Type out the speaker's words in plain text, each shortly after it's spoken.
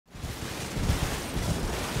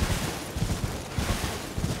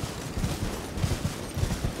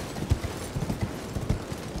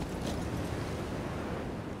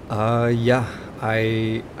Yeah,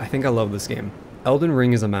 I think I love this game. Elden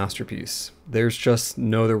Ring is a masterpiece. There's just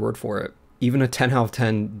no other word for it. Even a 10 out of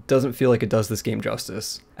 10 doesn't feel like it does this game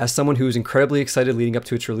justice. As someone who was incredibly excited leading up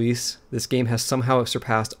to its release, this game has somehow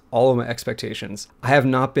surpassed all of my expectations. I have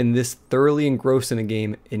not been this thoroughly engrossed in a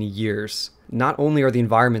game in years. Not only are the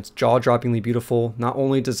environments jaw-droppingly beautiful, not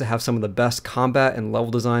only does it have some of the best combat and level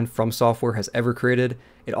design From Software has ever created,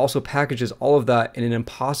 it also packages all of that in an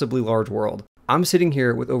impossibly large world. I'm sitting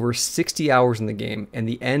here with over 60 hours in the game, and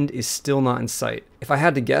the end is still not in sight. If I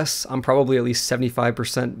had to guess, I'm probably at least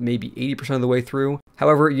 75%, maybe 80% of the way through.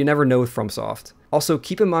 However, you never know with FromSoft. Also,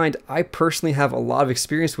 keep in mind, I personally have a lot of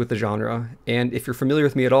experience with the genre, and if you're familiar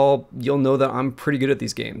with me at all, you'll know that I'm pretty good at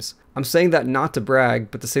these games. I'm saying that not to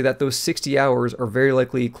brag, but to say that those 60 hours are very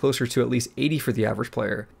likely closer to at least 80 for the average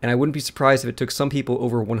player, and I wouldn't be surprised if it took some people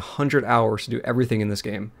over 100 hours to do everything in this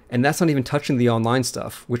game. And that's not even touching the online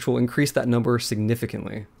stuff, which will increase that number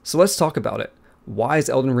significantly. So let's talk about it. Why is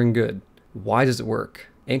Elden Ring good? Why does it work?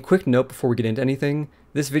 And quick note before we get into anything,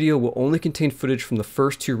 this video will only contain footage from the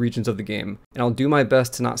first 2 regions of the game, and I'll do my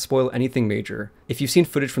best to not spoil anything major. If you've seen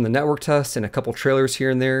footage from the network test and a couple trailers here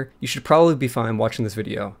and there, you should probably be fine watching this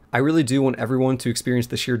video. I really do want everyone to experience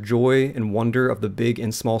the sheer joy and wonder of the big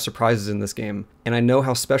and small surprises in this game, and I know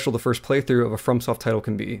how special the first playthrough of a FromSoft title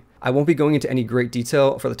can be. I won't be going into any great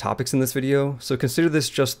detail for the topics in this video, so consider this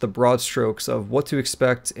just the broad strokes of what to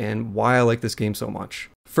expect and why I like this game so much.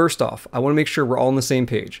 First off, I want to make sure we're all on the same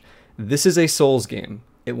page. This is a Souls game.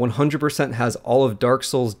 It 100% has all of Dark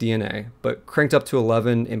Souls DNA, but cranked up to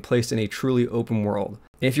 11 and placed in a truly open world.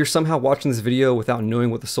 And if you're somehow watching this video without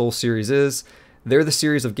knowing what the Souls series is, they're the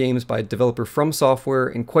series of games by developer From Software,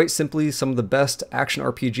 and quite simply some of the best action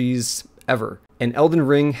RPGs ever. And Elden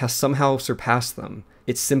Ring has somehow surpassed them.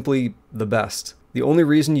 It's simply the best. The only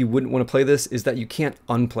reason you wouldn't want to play this is that you can't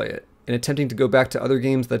unplay it, and attempting to go back to other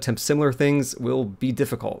games that attempt similar things will be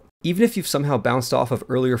difficult. Even if you've somehow bounced off of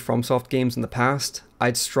earlier FromSoft games in the past,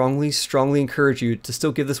 I'd strongly encourage you to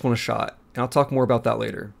still give this one a shot, and I'll talk more about that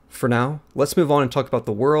later. For now, let's move on and talk about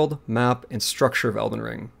the world, map, and structure of Elden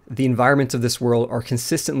Ring. The environments of this world are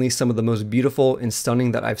consistently some of the most beautiful and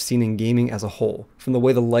stunning that I've seen in gaming as a whole. From the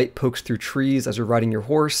way the light pokes through trees as you're riding your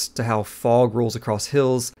horse, to how fog rolls across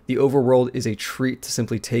hills, the overworld is a treat to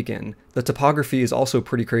simply take in. The topography is also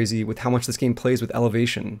pretty crazy with how much this game plays with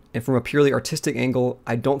elevation, and from a purely artistic angle,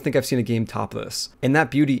 I don't think I've seen a game top this. And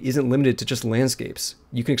that beauty isn't limited to just landscapes.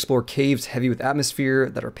 You can explore caves heavy with atmosphere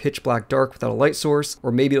that are pitch black dark without a light source,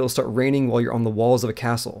 or maybe it'll start raining while you're on the walls of a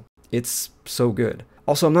castle. It's so good.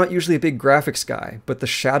 Also, I'm not usually a big graphics guy, but the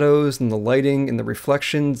shadows and the lighting and the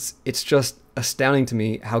reflections, it's just astounding to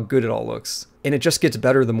me how good it all looks. And it just gets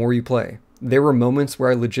better the more you play. There were moments where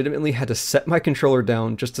I legitimately had to set my controller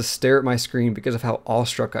down just to stare at my screen because of how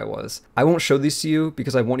awestruck I was. I won't show these to you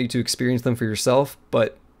because I want you to experience them for yourself,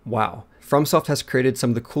 but wow. FromSoft has created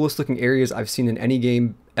some of the coolest looking areas I've seen in any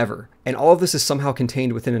game ever, and all of this is somehow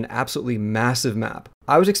contained within an absolutely massive map.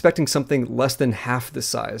 I was expecting something less than half this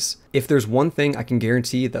size. If there's one thing I can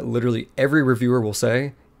guarantee that literally every reviewer will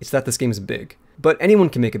say, it's that this game is big. But anyone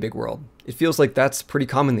can make a big world. It feels like that's pretty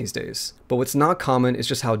common these days. But what's not common is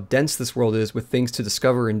just how dense this world is with things to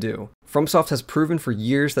discover and do. FromSoft has proven for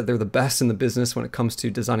years that they're the best in the business when it comes to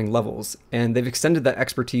designing levels, and they've extended that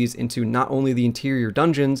expertise into not only the interior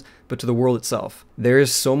dungeons, but to the world itself. There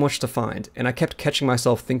is so much to find, and I kept catching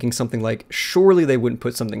myself thinking something like, surely they wouldn't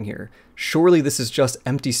put something here. Surely this is just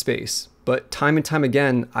empty space. But time and time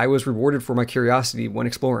again, I was rewarded for my curiosity when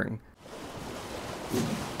exploring.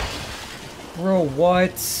 Bro,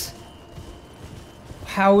 what?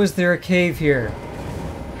 How is there a cave here?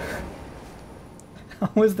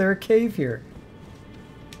 How is there a cave here?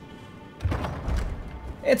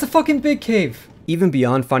 It's a fucking big cave! Even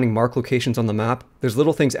beyond finding marked locations on the map, there's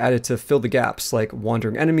little things added to fill the gaps, like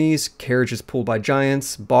wandering enemies, carriages pulled by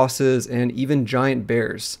giants, bosses, and even giant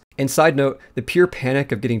bears. And side note, the pure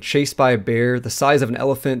panic of getting chased by a bear the size of an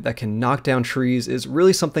elephant that can knock down trees is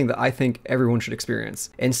really something that I think everyone should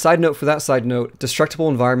experience. And side note for that side note, destructible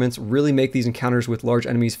environments really make these encounters with large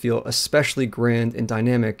enemies feel especially grand and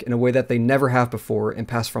dynamic in a way that they never have before in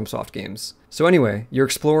past FromSoft games. So anyway, you're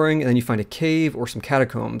exploring and then you find a cave or some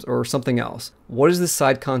catacombs or something else. What is this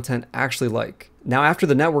side content actually like? Now, after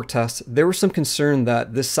the network test, there was some concern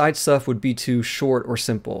that this side stuff would be too short or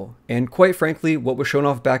simple, and quite frankly, what was shown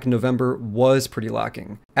off back in November was pretty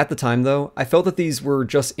lacking. At the time though, I felt that these were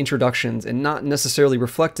just introductions and not necessarily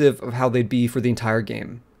reflective of how they'd be for the entire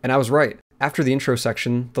game. And I was right. After the intro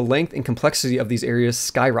section, the length and complexity of these areas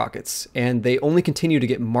skyrockets, and they only continue to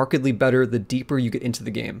get markedly better the deeper you get into the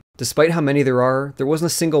game. Despite how many there are, there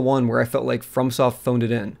wasn't a single one where I felt like FromSoft phoned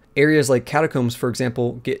it in. Areas like Catacombs, for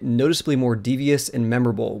example, get noticeably more devious and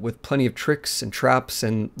memorable, with plenty of tricks and traps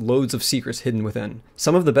and loads of secrets hidden within.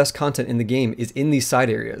 Some of the best content in the game is in these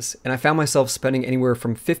side areas, and I found myself spending anywhere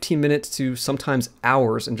from 15 minutes to sometimes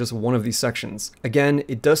hours in just one of these sections. Again,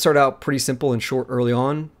 it does start out pretty simple and short early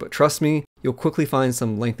on, but trust me, you'll quickly find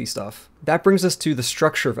some lengthy stuff. That brings us to the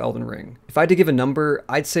structure of Elden Ring. If I had to give a number,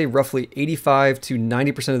 I'd say roughly 85 to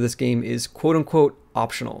 90% of this game is quote-unquote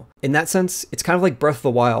optional. In that sense, it's kind of like Breath of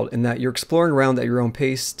the Wild in that you're exploring around at your own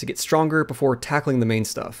pace to get stronger before tackling the main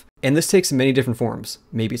stuff. And this takes many different forms.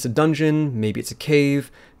 Maybe it's a dungeon, maybe it's a cave,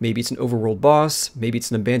 maybe it's an overworld boss, maybe it's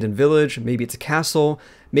an abandoned village, maybe it's a castle,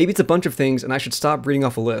 maybe it's a bunch of things, and I should stop reading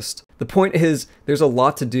off a list. The point is, there's a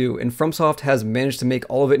lot to do, and FromSoft has managed to make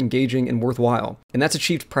all of it engaging and worthwhile. And that's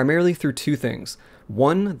achieved primarily through two things.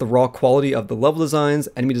 One, the raw quality of the level designs,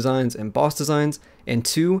 enemy designs, and boss designs, and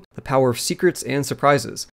two, the power of secrets and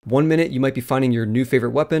surprises. One minute you might be finding your new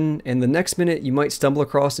favorite weapon, and the next minute you might stumble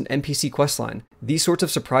across an NPC questline. These sorts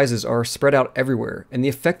of surprises are spread out everywhere, and the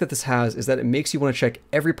effect that this has is that it makes you want to check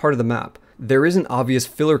every part of the map. There isn't obvious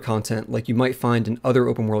filler content like you might find in other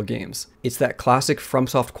open world games. It's that classic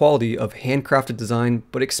FromSoft quality of handcrafted design,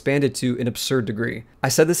 but expanded to an absurd degree. I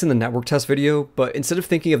said this in the network test video, but instead of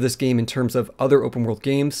thinking of this game in terms of other open world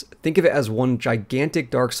games, think of it as one gigantic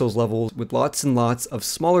Dark Souls level with lots and lots of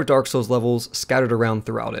smaller Dark Souls levels scattered around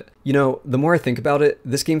throughout it. You know, the more I think about it,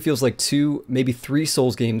 this game feels like 2, maybe 3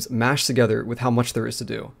 Souls games mashed together with how much there is to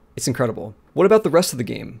do. It's incredible. What about the rest of the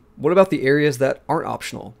game? What about the areas that aren't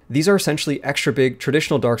optional? These are essentially extra big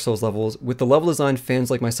traditional Dark Souls levels with the level design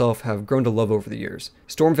fans like myself have grown to love over the years.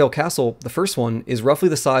 Stormveil Castle, the first one, is roughly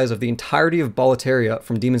the size of the entirety of Boletaria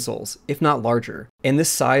from Demon Souls, if not larger. And this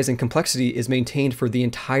size and complexity is maintained for the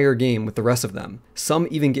entire game with the rest of them. Some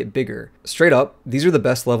even get bigger. Straight up, these are the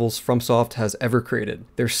best levels FromSoft has ever created.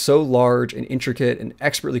 They're so large and intricate and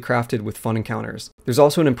expertly crafted with fun encounters. There's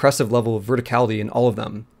also an impressive level of verticality in all of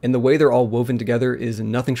them, and the way they're all woven together is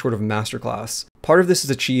nothing short of a masterclass. Part of this is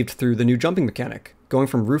achieved through the new jumping mechanic. Going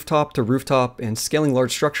from rooftop to rooftop and scaling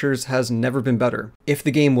large structures has never been better. If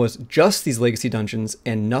the game was just these legacy dungeons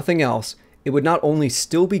and nothing else, it would not only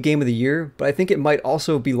still be Game of the Year, but I think it might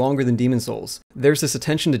also be longer than Demon Souls. There's this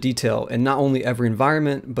attention to detail in not only every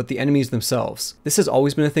environment, but the enemies themselves. This has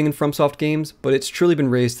always been a thing in FromSoft games, but it's truly been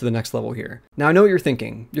raised to the next level here. Now I know what you're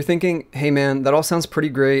thinking. You're thinking, hey man, that all sounds pretty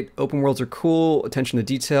great, open worlds are cool, attention to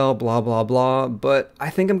detail, blah blah blah, but I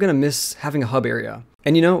think I'm gonna miss having a hub area.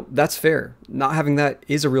 And you know, that's fair. Not having that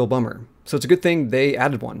is a real bummer. So it's a good thing they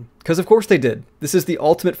added one. Because of course they did. This is the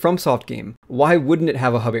ultimate FromSoft game. Why wouldn't it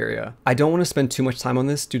have a hub area? I don't want to spend too much time on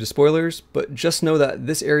this due to spoilers, but just know that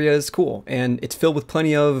this area is cool, and it's filled with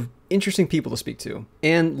plenty of interesting people to speak to.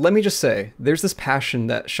 And let me just say, there's this passion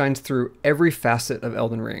that shines through every facet of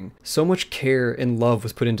Elden Ring. So much care and love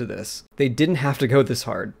was put into this. They didn't have to go this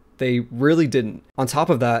hard. They really didn't. On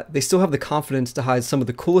top of that, they still have the confidence to hide some of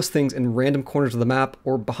the coolest things in random corners of the map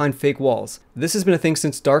or behind fake walls. This has been a thing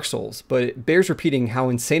since Dark Souls, but it bears repeating how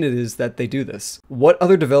insane it is that they do this. What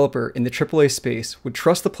other developer in the AAA space would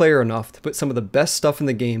trust the player enough to put some of the best stuff in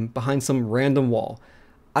the game behind some random wall?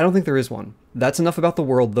 I don't think there is one. That's enough about the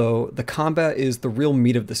world though. The combat is the real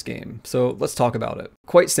meat of this game, so let's talk about it.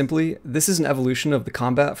 Quite simply, this is an evolution of the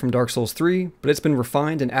combat from Dark Souls 3, but it's been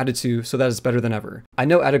refined and added to so that it's better than ever. I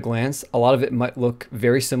know at a glance, a lot of it might look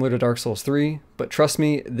very similar to Dark Souls 3, but trust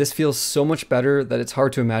me, this feels so much better that it's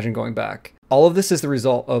hard to imagine going back. All of this is the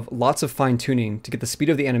result of lots of fine-tuning to get the speed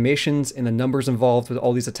of the animations and the numbers involved with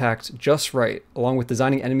all these attacks just right, along with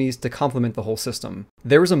designing enemies to complement the whole system.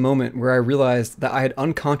 There was a moment where I realized that I had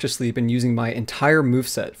unconsciously been using my entire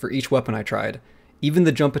moveset for each weapon I tried, even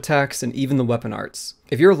the jump attacks and even the weapon arts.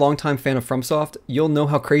 If you're a longtime fan of FromSoft, you'll know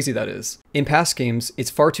how crazy that is. In past games, it's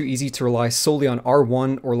far too easy to rely solely on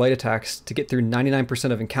R1 or light attacks to get through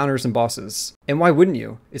 99% of encounters and bosses. And why wouldn't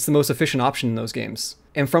you? It's the most efficient option in those games.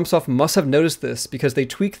 And FromSoft must have noticed this because they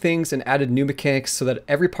tweaked things and added new mechanics so that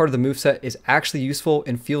every part of the moveset is actually useful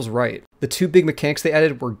and feels right. The two big mechanics they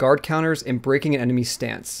added were guard counters and breaking an enemy's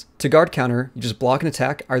stance. To guard counter, you just block an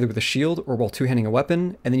attack either with a shield or while two-handing a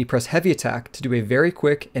weapon, and then you press heavy attack to do a very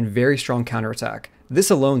quick and very strong counterattack. This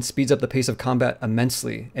alone speeds up the pace of combat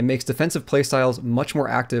immensely and makes defensive playstyles much more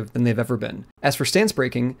active than they've ever been. As for stance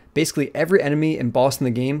breaking, basically every enemy and boss in the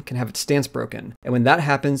game can have its stance broken, and when that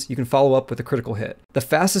happens, you can follow up with a critical hit. The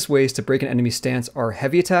fastest ways to break an enemy's stance are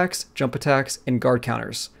heavy attacks, jump attacks, and guard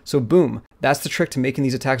counters. So boom, that's the trick to making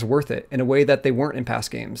these attacks worth it in a way that they weren't in past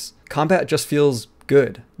games. Combat just feels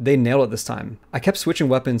good. They nailed it this time. I kept switching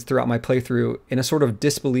weapons throughout my playthrough in a sort of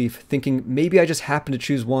disbelief, thinking maybe I just happened to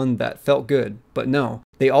choose one that felt good, but no.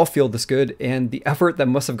 They all feel this good, and the effort that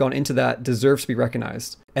must have gone into that deserves to be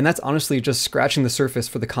recognized. And that's honestly just scratching the surface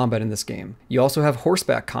for the combat in this game. You also have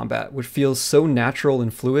horseback combat, which feels so natural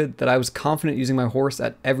and fluid that I was confident using my horse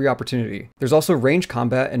at every opportunity. There's also range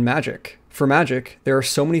combat and magic. For magic, there are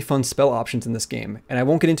so many fun spell options in this game, and I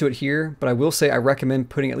won't get into it here, but I will say I recommend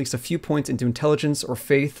putting at least a few points into intelligence or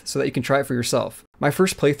faith so that you can try it for yourself. My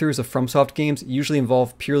first playthroughs of FromSoft games usually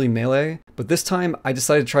involve purely melee, but this time I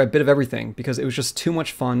decided to try a bit of everything because it was just too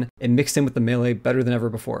much fun and mixed in with the melee better than ever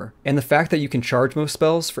before. And the fact that you can charge most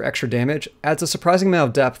spells for extra damage adds a surprising amount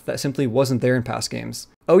of depth that simply wasn't there in past games.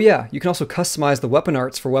 Oh yeah, you can also customize the weapon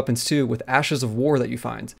arts for weapons too with Ashes of War that you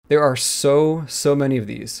find. There are so many of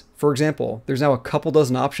these. For example, there's now a couple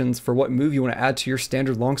dozen options for what move you want to add to your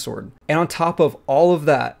standard longsword. And on top of all of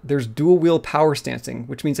that, there's dual wield power stancing,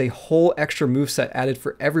 which means a whole extra moveset added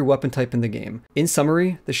for every weapon type in the game. In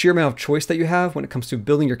summary, the sheer amount of choice that you have when it comes to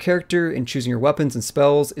building your character and choosing your weapons and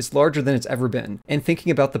spells is larger than it's ever been. And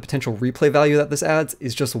thinking about the potential replay value that this adds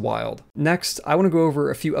is just wild. Next, I want to go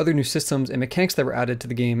over a few other new systems and mechanics that were added to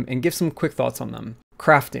the game and give some quick thoughts on them.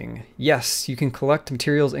 Crafting. Yes, you can collect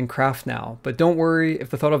materials and craft now, but don't worry, if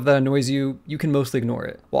the thought of that annoys you, you can mostly ignore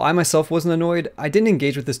it. While I myself wasn't annoyed, I didn't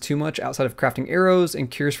engage with this too much outside of crafting arrows and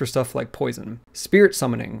cures for stuff like poison. Spirit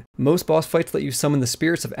summoning. Most boss fights let you summon the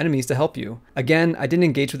spirits of enemies to help you. Again, I didn't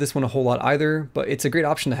engage with this one a whole lot either, but it's a great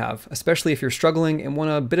option to have, especially if you're struggling and want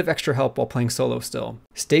a bit of extra help while playing solo still.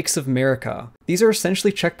 Stakes of Marika. These are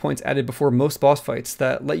essentially checkpoints added before most boss fights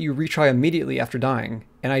that let you retry immediately after dying,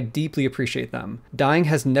 and I deeply appreciate them. Dying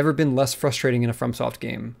has never been less frustrating in a FromSoft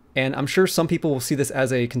game, and I'm sure some people will see this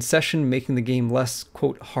as a concession making the game less,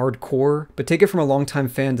 quote, hardcore, but take it from a longtime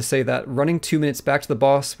fan to say that running 2 minutes back to the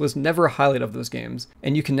boss was never a highlight of those games,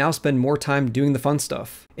 and you can now spend more time doing the fun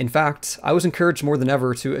stuff. In fact, I was encouraged more than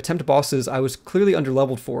ever to attempt bosses I was clearly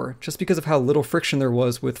underleveled for, just because of how little friction there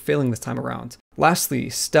was with failing this time around. Lastly,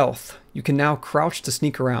 stealth. You can now crouch to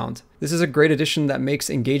sneak around. This is a great addition that makes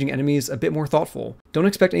engaging enemies a bit more thoughtful. Don't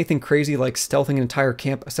expect anything crazy like stealthing an entire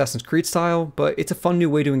camp Assassin's Creed style, but it's a fun new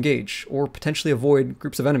way to engage, or potentially avoid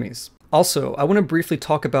groups of enemies. Also, I want to briefly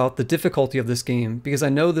talk about the difficulty of this game because I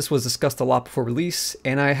know this was discussed a lot before release,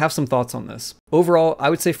 and I have some thoughts on this. Overall, I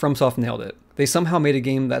would say FromSoft nailed it. They somehow made a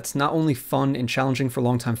game that's not only fun and challenging for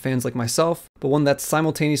longtime fans like myself, but one that's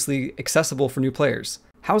simultaneously accessible for new players.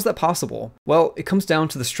 How is that possible? Well, it comes down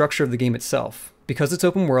to the structure of the game itself. Because it's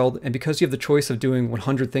open world, and because you have the choice of doing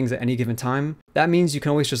 100 things at any given time, that means you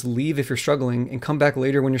can always just leave if you're struggling and come back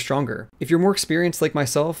later when you're stronger. If you're more experienced like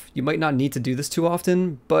myself, you might not need to do this too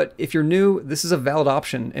often, but if you're new, this is a valid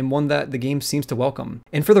option and one that the game seems to welcome.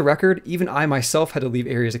 And for the record, even I myself had to leave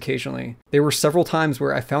areas occasionally. There were several times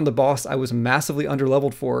where I found a boss I was massively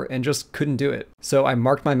underleveled for and just couldn't do it. So I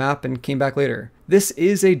marked my map and came back later. This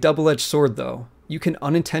is a double-edged sword though. You can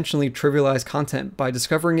unintentionally trivialize content by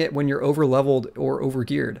discovering it when you're over-leveled or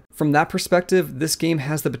over-geared. From that perspective, this game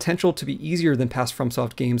has the potential to be easier than past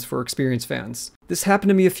FromSoft games for experienced fans. This happened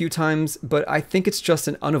to me a few times, but I think it's just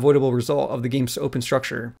an unavoidable result of the game's open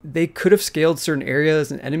structure. They could have scaled certain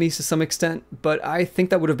areas and enemies to some extent, but I think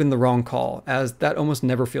that would have been the wrong call, as that almost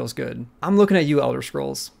never feels good. I'm looking at you, Elder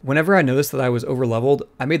Scrolls. Whenever I noticed that I was over-leveled,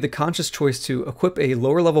 I made the conscious choice to equip a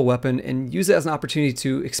lower-level weapon and use it as an opportunity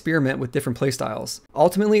to experiment with different playstyles.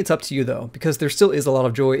 Ultimately, it's up to you though, because there still is a lot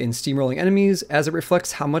of joy in steamrolling enemies as it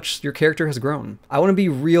reflects how much your character has grown. I want to be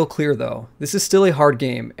real clear though, this is still a hard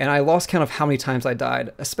game, and I lost count of how many times I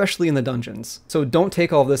died, especially in the dungeons. So don't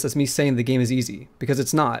take all of this as me saying the game is easy, because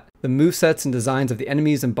it's not. The movesets and designs of the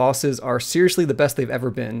enemies and bosses are seriously the best they've ever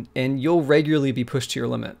been, and you'll regularly be pushed to your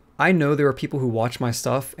limit. I know there are people who watch my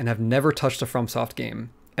stuff and have never touched a FromSoft game.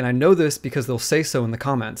 And I know this because they'll say so in the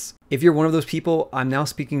comments. If you're one of those people, I'm now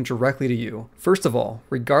speaking directly to you. First of all,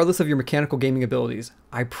 regardless of your mechanical gaming abilities,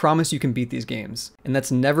 I promise you can beat these games. And that's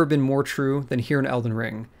never been more true than here in Elden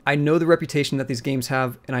Ring. I know the reputation that these games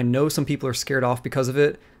have, and I know some people are scared off because of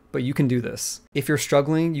it, but you can do this. If you're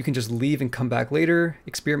struggling, you can just leave and come back later,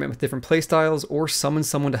 experiment with different playstyles, or summon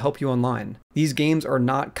someone to help you online. These games are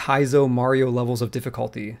not Kaizo Mario levels of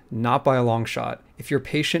difficulty, not by a long shot. If you're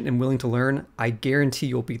patient and willing to learn, I guarantee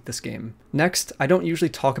you'll beat this game. Next, I don't usually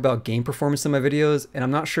talk about game performance in my videos, and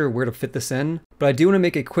I'm not sure where to fit this in, but I do want to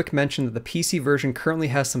make a quick mention that the PC version currently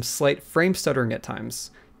has some slight frame stuttering at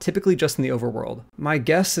times. typically just in the overworld. My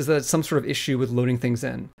guess is that it's some sort of issue with loading things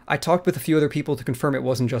in. I talked with a few other people to confirm it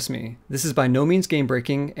wasn't just me. This is by no means game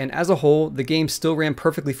breaking, and as a whole, the game still ran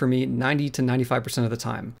perfectly for me 90 to 95% of the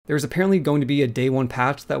time. There's apparently going to be a day one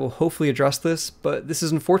patch that will hopefully address this, but this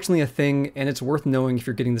is unfortunately a thing, and it's worth knowing if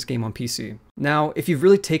you're getting this game on PC. Now, if you've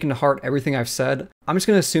really taken to heart everything I've said, I'm just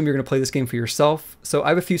going to assume you're going to play this game for yourself, so I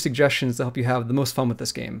have a few suggestions to help you have the most fun with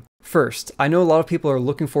this game. First, I know a lot of people are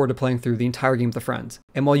looking forward to playing through the entire game with a friend,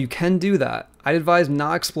 and while you can do that, I'd advise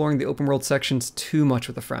not exploring the open world sections too much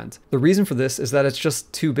with a friend. The reason for this is that it's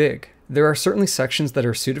just too big. There are certainly sections that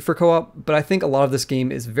are suited for co-op, but I think a lot of this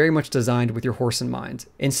game is very much designed with your horse in mind,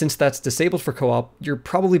 and since that's disabled for co-op, you're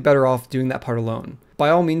probably better off doing that part alone. By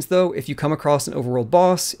all means though, if you come across an overworld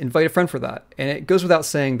boss, invite a friend for that, and it goes without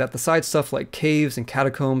saying that the side stuff like caves and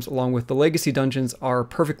catacombs along with the legacy dungeons are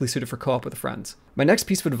perfectly suited for co-op with a friend. My next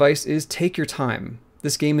piece of advice is take your time.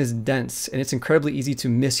 This game is dense, and it's incredibly easy to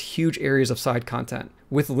miss huge areas of side content.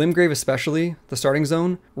 With Limgrave especially, the starting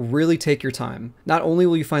zone, really take your time. Not only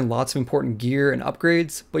will you find lots of important gear and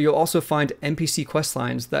upgrades, but you'll also find NPC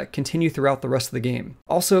questlines that continue throughout the rest of the game.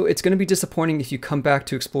 Also, it's going to be disappointing if you come back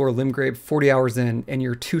to explore Limgrave 40 hours in and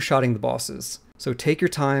you're two-shotting the bosses. So take your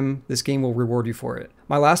time, this game will reward you for it.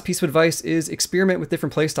 My last piece of advice is experiment with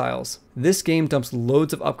different playstyles. This game dumps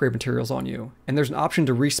loads of upgrade materials on you, and there's an option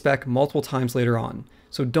to respec multiple times later on.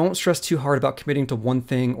 So don't stress too hard about committing to one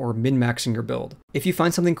thing or min-maxing your build. If you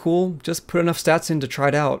find something cool, just put enough stats in to try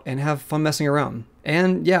it out and have fun messing around.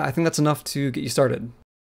 And yeah, I think that's enough to get you started.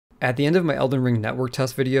 At the end of my Elden Ring network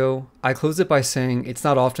test video, I closed it by saying it's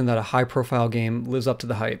not often that a high-profile game lives up to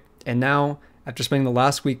the hype. And now, after spending the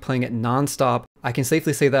last week playing it non-stop, I can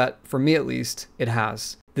safely say that, for me at least, it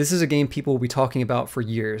has. This is a game people will be talking about for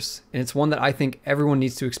years, and it's one that I think everyone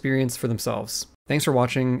needs to experience for themselves. Thanks for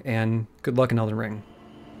watching, and good luck in Elden Ring.